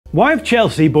Why have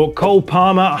Chelsea bought Cole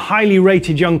Palmer, a highly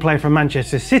rated young player from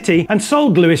Manchester City, and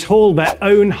sold Lewis Hall, their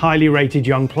own highly rated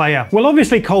young player? Well,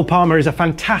 obviously Cole Palmer is a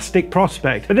fantastic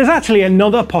prospect, but there's actually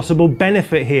another possible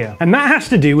benefit here, and that has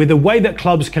to do with the way that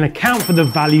clubs can account for the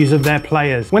values of their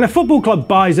players. When a football club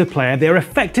buys a player, they're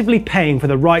effectively paying for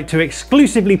the right to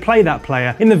exclusively play that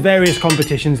player in the various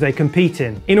competitions they compete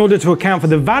in. In order to account for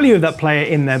the value of that player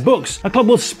in their books, a club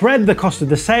will spread the cost of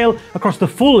the sale across the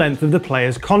full length of the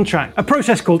player's contract, a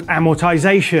process called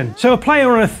amortization. So a player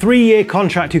on a 3-year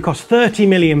contract who costs £30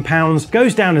 million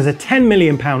goes down as a £10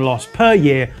 million loss per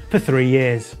year for 3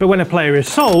 years. But when a player is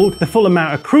sold, the full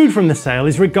amount accrued from the sale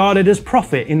is regarded as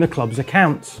profit in the club's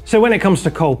accounts. So when it comes to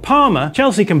Cole Palmer,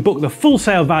 Chelsea can book the full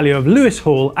sale value of Lewis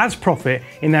Hall as profit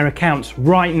in their accounts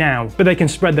right now, but they can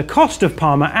spread the cost of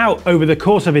Palmer out over the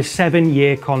course of his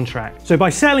 7-year contract. So by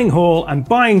selling Hall and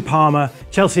buying Palmer,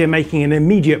 Chelsea are making an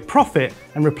immediate profit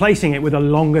and replacing it with a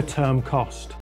longer term cost.